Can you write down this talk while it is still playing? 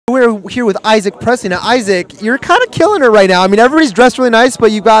We're here with Isaak Presley. Now, Isaak, you're kind of killing it right now. I mean, everybody's dressed really nice,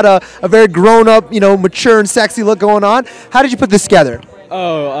 but you've got a very grown-up, mature and sexy look going on. How did you put this together?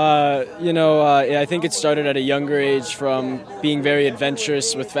 I think it started at a younger age from being very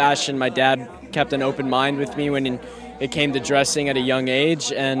adventurous with fashion. My dad kept an open mind with me when it came to dressing at a young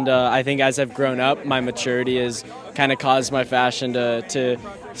age, and I think as I've grown up, my maturity has kind of caused my fashion to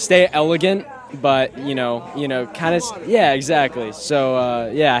stay elegant, but yeah, exactly. So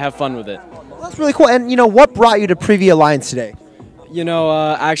I have fun with it. Well, that's really cool. And what brought you to Prive Alliance today?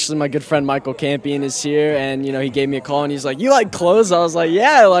 Actually, my good friend Michael Campion is here, and he gave me a call, and he's like, "You like clothes?" I was like,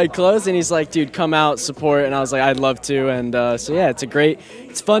 "Yeah, I like clothes." And he's like, "Dude, come out, support." And I was like, "I'd love to." And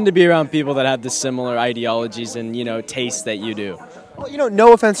it's fun to be around people that have the similar ideologies and tastes that you do. Well,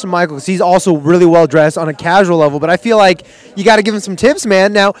 no offense to Michael, because he's also really well dressed on a casual level, but I feel like you got to give him some tips,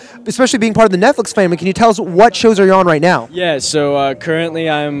 man. Now, especially being part of the Netflix family, can you tell us what shows are you on right now? Yeah, so currently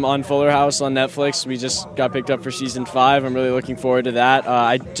I'm on Fuller House on Netflix. We just got picked up for season 5. I'm really looking forward to that.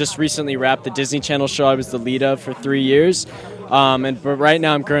 I just recently wrapped the Disney Channel show I was the lead of for 3 years, but right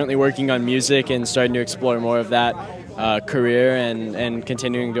now I'm currently working on music and starting to explore more of that career and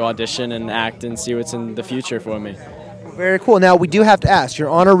continuing to audition and act and see what's in the future for me. Very cool. Now, we do have to ask, you're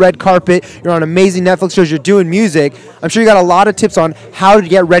on a red carpet, you're on amazing Netflix shows, you're doing music. I'm sure you got a lot of tips on how to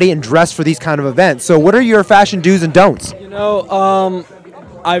get ready and dress for these kind of events. So what are your fashion do's and don'ts?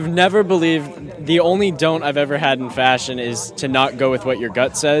 I've never believed, the only don't I've ever had in fashion is to not go with what your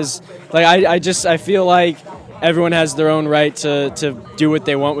gut says. Like, I feel like everyone has their own right to do what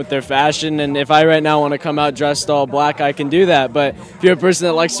they want with their fashion, and if I right now want to come out dressed all black, I can do that. But if you're a person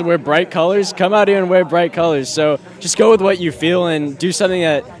that likes to wear bright colors, come out here and wear bright colors. So just go with what you feel and do something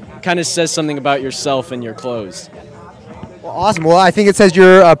that kind of says something about yourself and your clothes. Well, awesome. Well, I think it says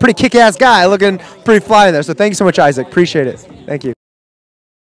you're a pretty kick-ass guy, looking pretty fly in there. So thank you so much, Isaak. Appreciate it. Thank you.